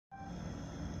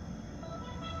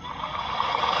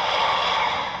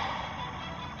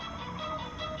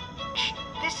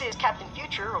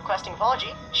future requesting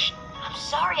apology. Shh. I'm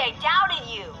sorry I doubted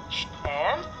you. Shh.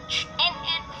 And? Shh. And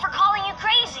for calling you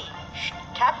crazy. Shh.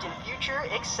 Captain Future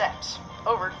accepts.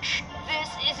 Over. Shh. This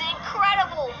is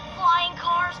incredible. Flying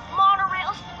cars,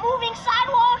 monorails, moving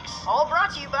sidewalks. All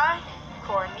brought to you by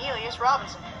Cornelius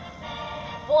Robinson.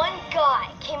 One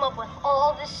guy came up with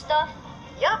all this stuff?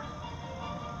 Yup.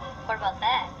 What about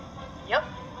that? Yup.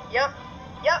 Yup.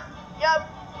 Yup. Yup.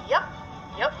 Yup.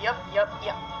 Yup. Yup. Yup.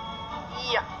 Yup.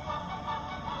 Yup.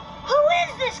 Who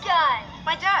is this guy?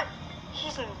 My dad.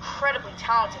 He's an incredibly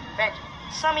talented inventor.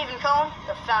 Some even call him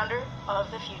the founder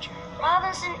of the future.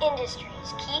 Robinson Industries.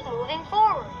 Keep moving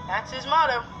forward. That's his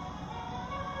motto.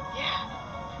 Yeah.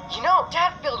 You know,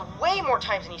 Dad failed way more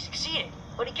times than he succeeded,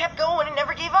 but he kept going and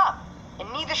never gave up. And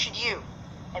neither should you.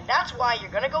 And that's why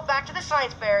you're gonna go back to the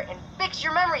science fair and fix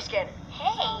your memory scanner.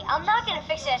 Hey, I'm not gonna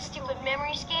fix that stupid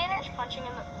memory scanner. Punching in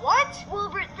the... What?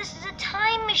 Wilbur, this is a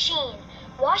time machine.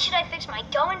 Why should I fix my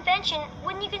dumb invention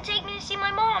when you can take me to see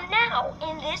my mom now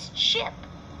in this ship?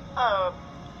 I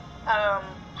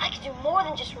could do more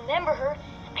than just remember her.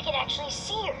 I could actually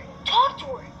see her, talk to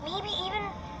her, maybe even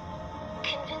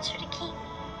convince her to keep me.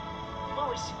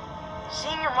 Louis,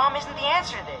 seeing your mom isn't the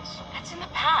answer to this. That's in the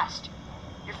past.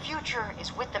 Your future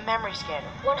is with the memory scanner.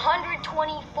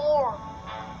 124.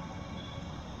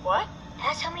 What?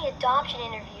 That's how many adoption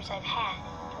interviews I've had.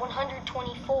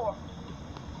 124.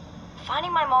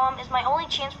 Finding my mom is my only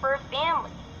chance for a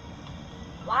family.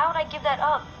 Why would I give that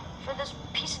up for this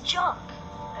piece of junk?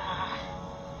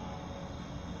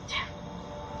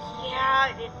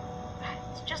 Yeah,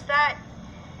 it's just that...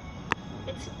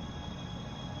 It's...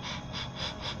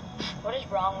 What is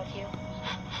wrong with you?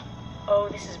 Oh,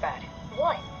 this is bad.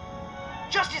 What?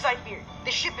 Just as I feared.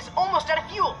 The ship is almost out of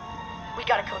fuel. We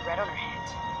got a code red on our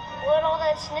hands. What all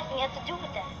that sniffing have to do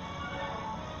with that?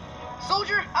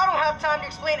 Soldier, I don't have time to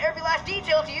explain every last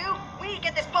detail to you. We need to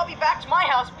get this puppy back to my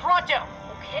house pronto.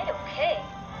 Okay.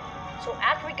 So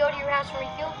after we go to your house and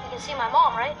refuel, we can see my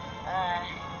mom, right?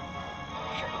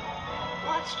 Sure.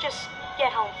 Let's just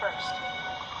get home first.